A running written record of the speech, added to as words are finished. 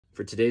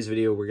For today's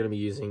video, we're going to be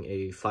using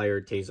a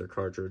fired Taser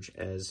cartridge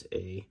as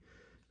a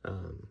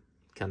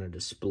kind of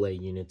display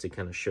unit to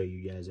kind of show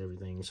you guys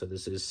everything. So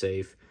this is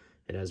safe.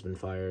 It has been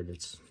fired.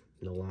 It's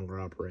no longer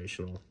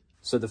operational.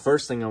 So the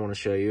first thing I want to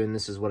show you, and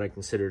this is what I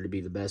consider to be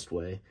the best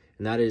way,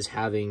 and that is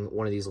having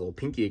one of these little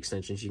pinky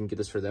extensions. You can get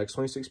this for the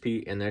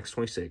X26P and the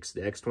X26.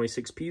 The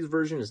X26P's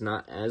version is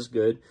not as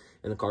good,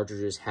 and the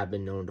cartridges have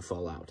been known to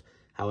fall out.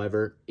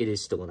 However, it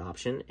is still an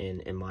option, and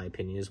in my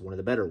opinion, is one of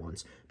the better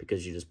ones,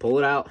 because you just pull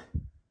it out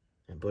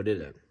and put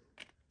it in.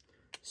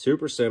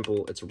 Super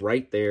simple. It's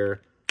right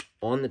there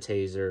on the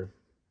Taser.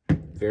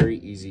 Very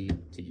easy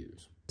to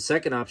use. The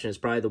second option is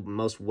probably the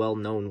most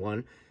well-known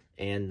one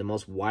and the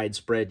most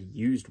widespread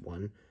used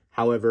one.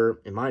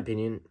 However, in my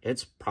opinion,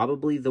 it's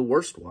probably the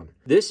worst one.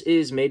 This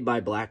is made by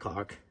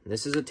Blackhawk.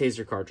 This is a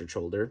Taser cartridge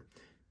holder.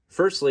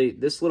 Firstly,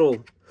 this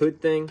little hood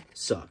thing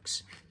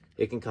sucks.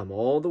 It can come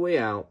all the way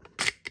out,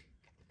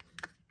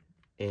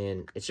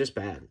 and it's just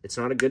bad. It's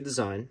not a good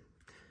design.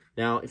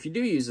 Now, if you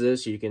do use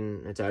this, you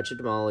can attach it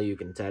to MOLLE, you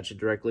can attach it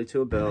directly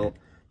to a belt,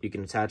 you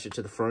can attach it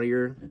to the front of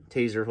your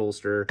Taser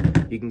holster.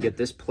 You can get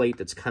this plate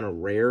that's kind of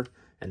rare,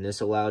 and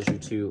this allows you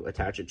to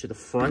attach it to the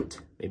front.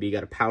 Maybe you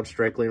got a pouch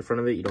directly in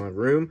front of it, you don't have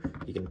room,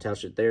 you can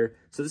attach it there.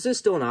 So this is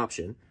still an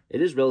option.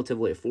 It is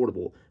relatively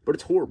affordable, but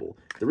it's horrible.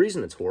 The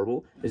reason it's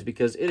horrible is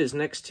because it is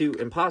next to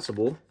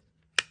impossible.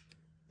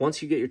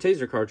 Once you get your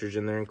Taser cartridge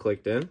in there and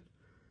clicked in,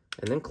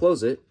 and then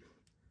close it,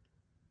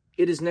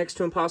 it is next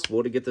to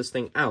impossible to get this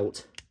thing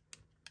out.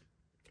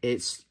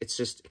 It's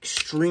just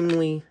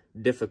extremely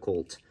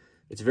difficult.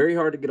 It's very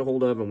hard to get a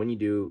hold of, and when you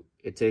do,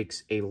 it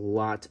takes a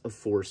lot of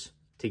force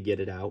to get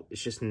it out.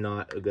 It's just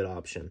not a good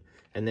option.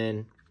 And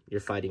then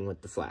you're fighting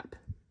with the flap.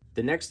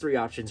 The next three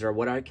options are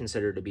what I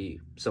consider to be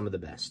some of the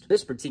best.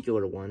 This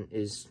particular one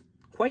is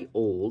quite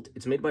old.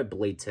 It's made by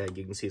Blade Tech.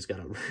 You can see it's got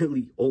a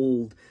really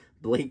old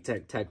Blade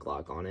Tech tech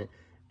lock on it,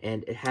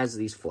 and it has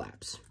these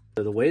flaps.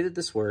 So the way that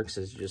this works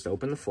is you just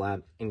open the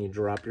flap and you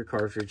drop your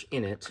cartridge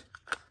in it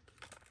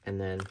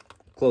and then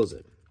close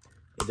it.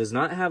 It does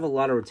not have a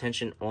lot of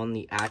retention on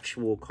the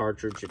actual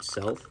cartridge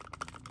itself.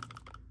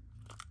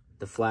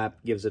 The flap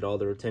gives it all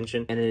the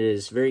retention, and it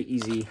is very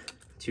easy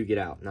to get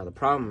out. Now the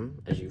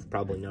problem, as you've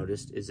probably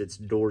noticed, is it's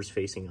doors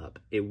facing up.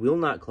 It will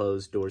not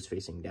close doors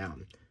facing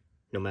down,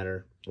 no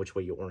matter which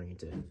way you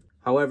orient it.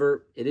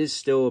 However, it is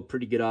still a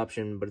pretty good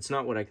option, but it's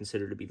not what I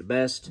consider to be the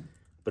best,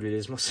 but it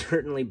is most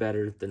certainly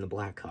better than the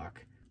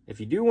Blackhawk. If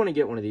you do want to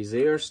get one of these,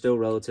 they are still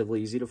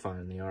relatively easy to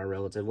find. They are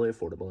relatively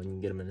affordable, and you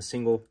can get them in a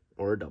single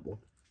or a double.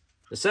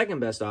 The second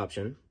best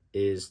option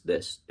is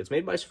this. It's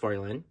made by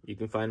Safariland. You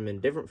can find them in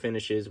different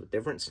finishes with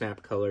different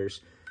snap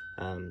colors.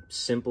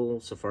 Simple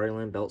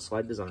Safariland belt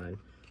slide design.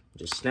 It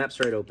just snaps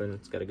right open.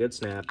 It's got a good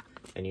snap,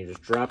 and you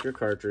just drop your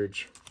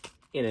cartridge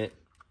in it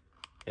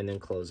and then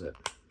close it.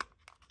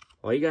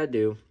 All you gotta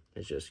do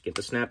is just get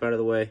the snap out of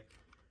the way.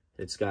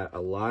 It's got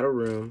a lot of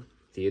room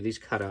via these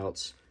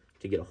cutouts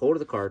to get a hold of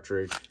the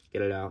cartridge,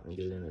 get it out, and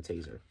get it in a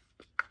Taser.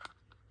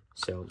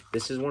 So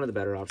this is one of the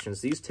better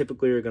options. These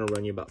typically are going to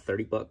run you about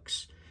 30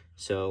 bucks.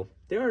 So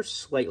they are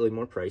slightly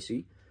more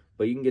pricey,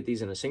 but you can get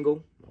these in a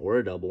single or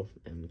a double.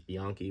 And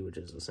Bianchi, which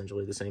is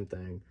essentially the same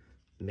thing,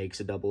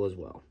 makes a double as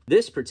well.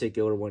 This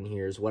particular one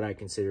here is what I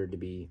consider to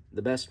be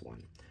the best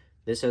one.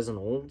 This has an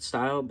old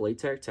style Blade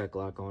Tech tech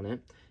lock on it,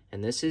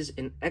 and this is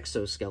an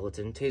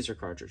exoskeleton Taser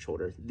cartridge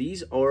holder.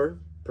 These are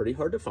pretty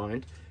hard to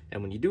find,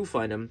 and when you do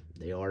find them,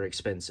 they are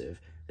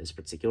expensive. This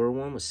particular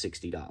one was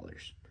 $60.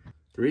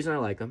 The reason I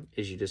like them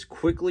is you just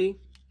quickly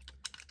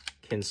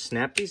can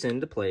snap these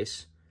into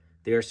place.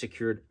 They are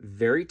secured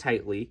very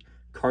tightly.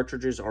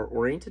 Cartridges are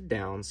oriented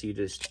down, so you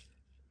just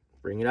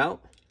bring it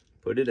out,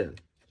 put it in.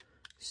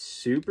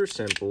 Super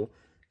simple,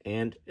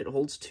 and it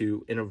holds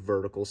two in a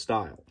vertical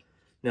style.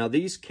 Now,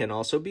 these can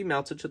also be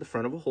mounted to the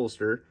front of a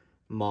holster,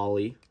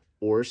 MOLLE,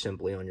 or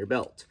simply on your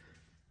belt.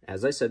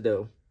 As I said,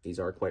 though, these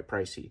are quite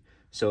pricey.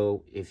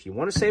 So if you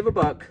want to save a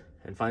buck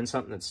and find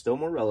something that's still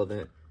more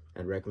relevant,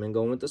 I'd recommend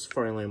going with the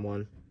Safariland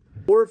one.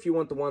 Or if you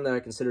want the one that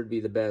I consider to be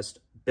the best,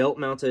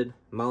 belt-mounted,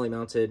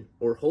 MOLLE-mounted,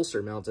 or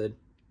holster-mounted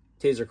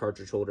Taser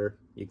cartridge holder,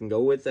 you can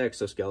go with the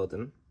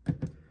exoskeleton.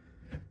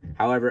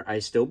 However, I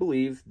still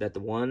believe that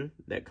the one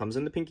that comes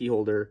in the pinky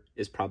holder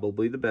is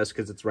probably the best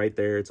because it's right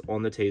there, it's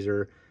on the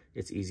Taser,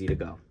 it's easy to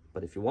go.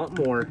 But if you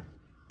want more,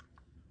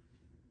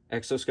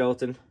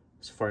 exoskeleton,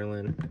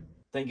 Safariland.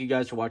 Thank you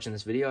guys for watching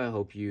this video. I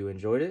hope you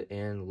enjoyed it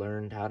and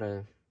learned how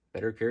to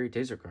better carry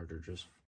Taser cartridges.